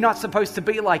here. You're not supposed to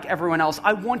be like everyone else.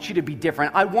 I want you to be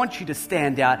different. I want you to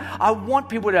stand out. I want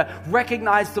people to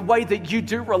recognize the way that you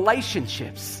do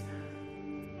relationships.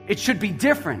 It should be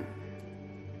different.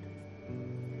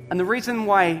 And the reason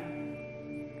why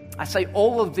I say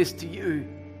all of this to you,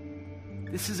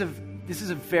 this is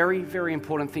a very, very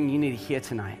important thing you need to hear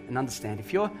tonight and understand.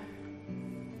 If you're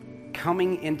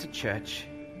coming into church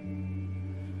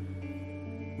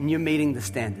and you're meeting the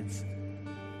standards,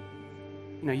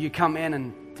 you come in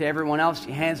and to everyone else,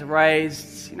 your hands are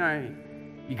raised,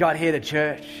 you got here to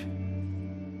church,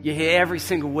 you're here every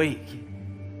single week,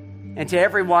 and to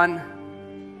everyone,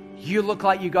 you look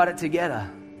like you got it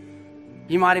together.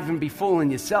 You might even be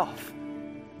fooling yourself.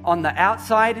 On the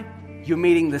outside, you're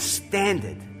meeting the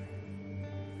standard.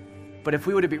 But if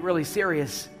we were to be really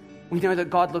serious, we know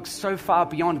that God looks so far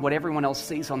beyond what everyone else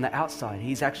sees on the outside.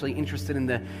 He's actually interested in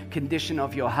the condition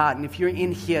of your heart. And if you're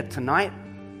in here tonight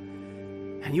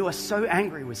and you are so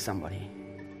angry with somebody,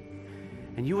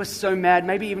 and you are so mad,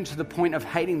 maybe even to the point of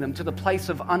hating them, to the place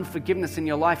of unforgiveness in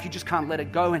your life, you just can't let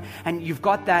it go, and you've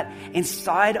got that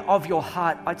inside of your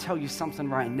heart, I tell you something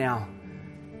right now,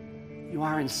 you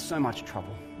are in so much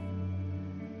trouble.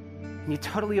 And you're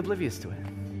totally oblivious to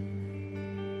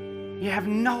it. You have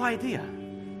no idea.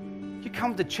 You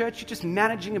come to church, you're just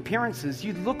managing appearances.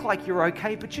 You look like you're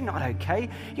okay, but you're not okay.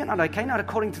 You're not okay, not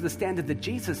according to the standard that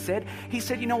Jesus said. He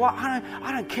said, you know what,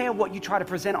 I don't care what you try to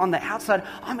present on the outside.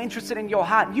 I'm interested in your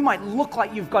heart. You might look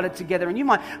like you've got it together, and you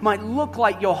might look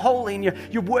like you're holy, and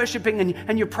you're worshiping,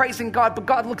 and you're praising God, but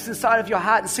God looks inside of your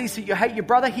heart and sees that you hate your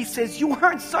brother. He says, you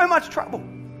are in so much trouble.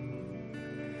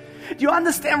 Do you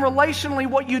understand relationally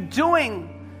what you're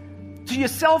doing to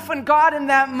yourself and God in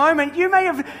that moment?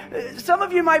 Some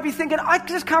of you might be thinking, I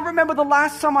just can't remember the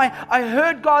last time I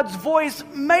heard God's voice.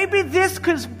 Maybe this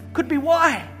could be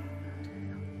why.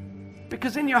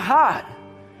 Because in your heart,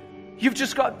 you've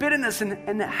just got bitterness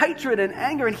and hatred and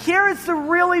anger. And here is the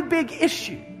really big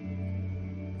issue.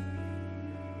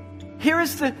 Here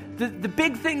is the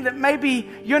big thing that maybe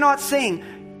you're not seeing.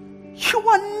 You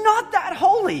are not that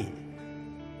holy.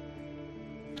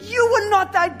 You are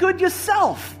not that good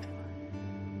yourself.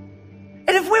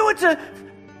 And if we were to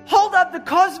hold up the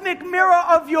cosmic mirror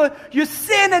of your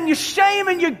sin and your shame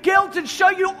and your guilt and show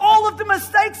you all of the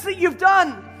mistakes that you've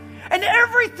done and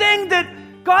everything that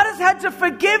God has had to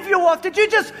forgive you of, did you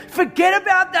just forget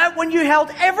about that when you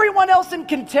held everyone else in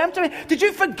contempt? I mean, did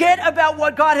you forget about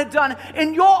what God had done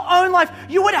in your own life?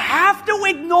 You would have to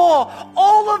ignore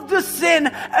all of the sin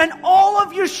and all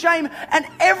of your shame and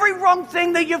every wrong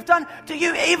thing that you've done. Do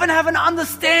you even have an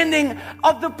understanding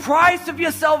of the price of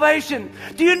your salvation?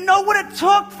 Do you know what it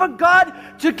took for God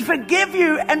to forgive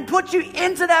you and put you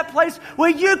into that place where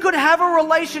you could have a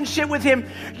relationship with Him?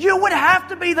 You would have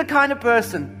to be the kind of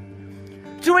person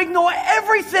to ignore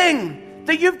everything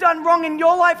that you've done wrong in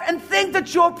your life and think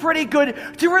that you're pretty good,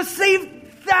 to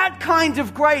receive that kind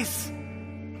of grace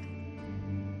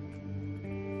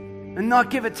and not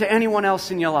give it to anyone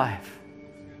else in your life.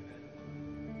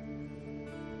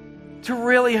 To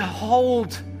really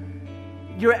hold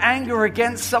your anger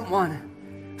against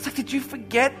someone. It's like, did you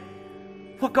forget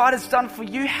what God has done for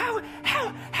you? How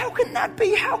can that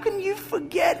be? How can you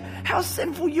forget how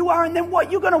sinful you are? And then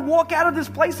what? You're going to walk out of this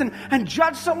place and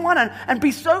judge someone and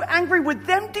be so angry with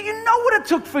them? Do you know what it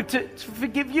took to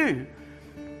forgive you?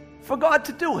 For God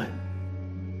to do it.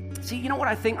 See, you know what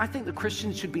I think? I think the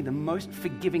Christians should be the most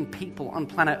forgiving people on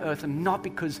planet Earth, and not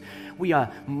because we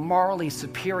are morally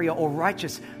superior or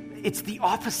righteous. It's the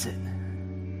opposite.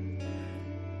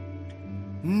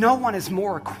 No one is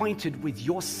more acquainted with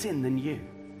your sin than you.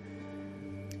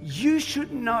 You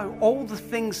should know all the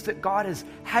things that God has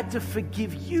had to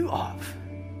forgive you of.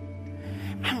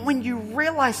 And when you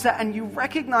realize that and you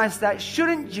recognize that,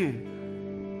 shouldn't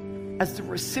you, as the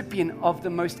recipient of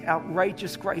the most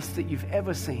outrageous grace that you've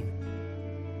ever seen,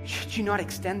 should you not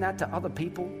extend that to other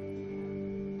people?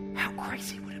 How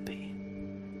crazy would it be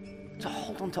to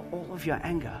hold on to all of your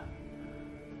anger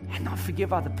and not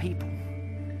forgive other people,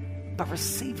 but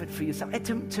receive it for yourself?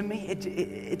 To me,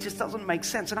 it just doesn't make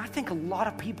sense. And I think a lot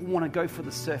of people want to go for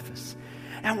the surface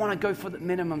and want to go for the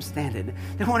minimum standard.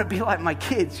 They want to be like my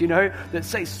kids, that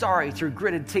say sorry through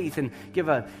gritted teeth and give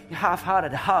a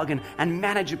half-hearted hug and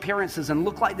manage appearances and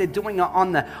look like they're doing it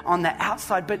on the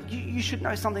outside. But you should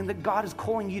know something, that God is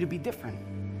calling you to be different.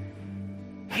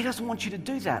 He doesn't want you to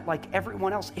do that like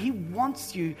everyone else. He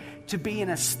wants you to be in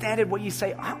a standard where you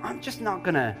say, I'm just not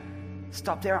going to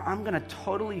stop there. I'm going to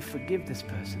totally forgive this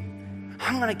person.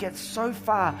 I'm going to get so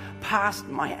far past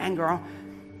my anger.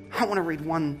 I want to read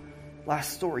one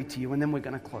last story to you, and then we're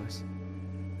going to close.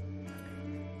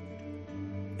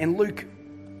 In Luke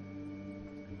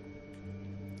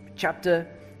chapter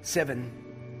 7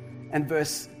 and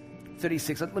verse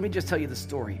 36, let me just tell you the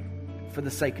story for the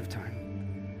sake of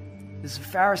time. The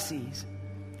Pharisees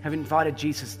have invited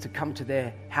Jesus to come to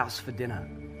their house for dinner.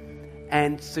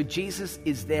 And so Jesus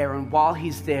is there, and while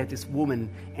he's there, this woman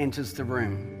enters the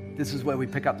room. This is where we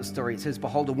pick up the story. It says,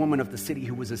 "Behold, a woman of the city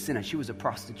who was a sinner." She was a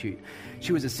prostitute.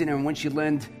 She was a sinner, and when she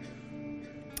learned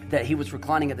that he was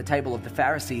reclining at the table of the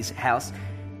Pharisees' house,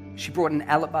 she brought an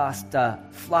alabaster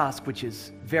flask, which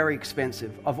is very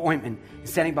expensive, of ointment.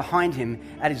 Standing behind him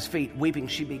at his feet, weeping,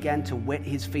 she began to wet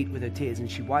his feet with her tears, and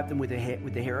she wiped them with the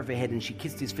hair of her head, and she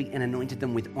kissed his feet and anointed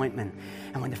them with ointment.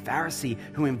 And when the Pharisee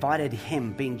who invited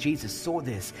him, being Jesus, saw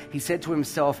this, he said to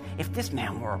himself, "If this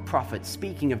man were a prophet,"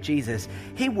 speaking of Jesus,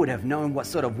 "he would have known what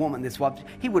sort of woman this was.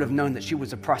 He would have known that she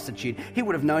was a prostitute. He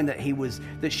would have known that she was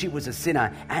a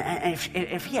sinner." And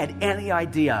if he had any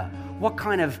idea what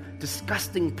kind of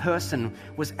disgusting person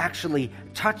was actually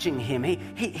touching him,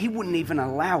 he wouldn't even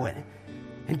allow it.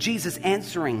 And Jesus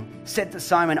answering said to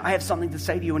Simon, "I have something to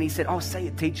say to you." And he said, "Oh, say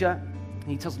it, teacher." And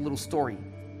he tells a little story.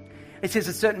 It says,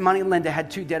 a certain moneylender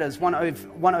had two debtors. One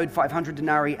owed 500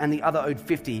 denarii and the other owed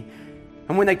 50.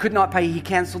 And when they could not pay, he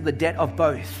cancelled the debt of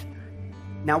both.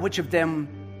 Now, which of them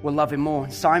will love him more?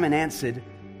 Simon answered,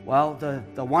 "Well,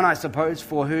 the one, I suppose,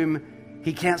 for whom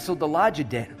he cancelled the larger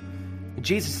debt." And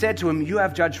Jesus said to him, "You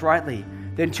have judged rightly."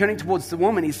 Then turning towards the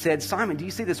woman, he said, "Simon, do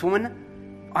you see this woman?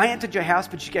 I entered your house,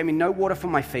 but she gave me no water for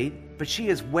my feet, but she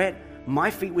has wet my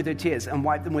feet with her tears and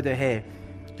wiped them with her hair.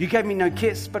 You gave me no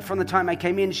kiss, but from the time I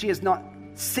came in, she has not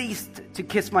ceased to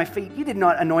kiss my feet. You did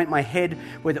not anoint my head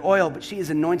with oil, but she has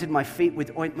anointed my feet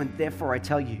with ointment. Therefore I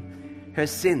tell you, her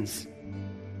sins,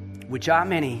 which are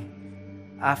many,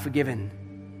 are forgiven.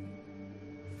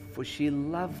 For she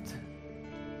loved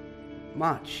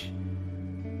much,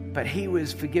 but he who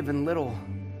is forgiven little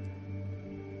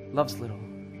loves little."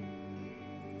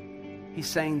 He's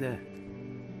saying that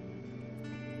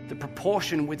the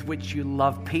proportion with which you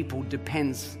love people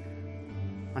depends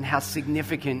on how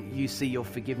significant you see your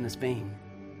forgiveness being.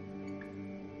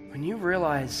 When you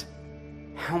realize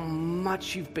how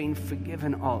much you've been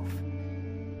forgiven of,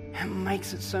 it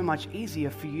makes it so much easier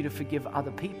for you to forgive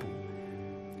other people,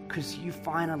 because you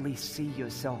finally see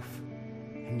yourself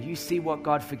and you see what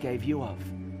God forgave you of.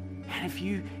 And if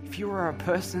you are a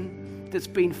person that's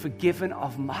been forgiven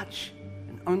of much,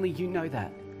 and only you know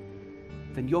that,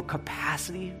 then your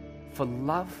capacity for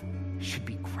love should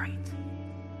be great.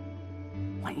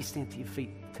 Why don't you stand to your feet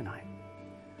tonight?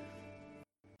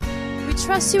 We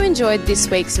trust you enjoyed this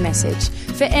week's message.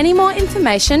 For any more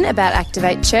information about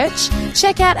Activate Church,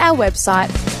 check out our website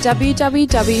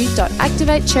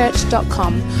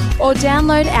www.activatechurch.com or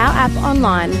download our app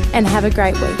online, and have a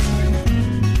great week.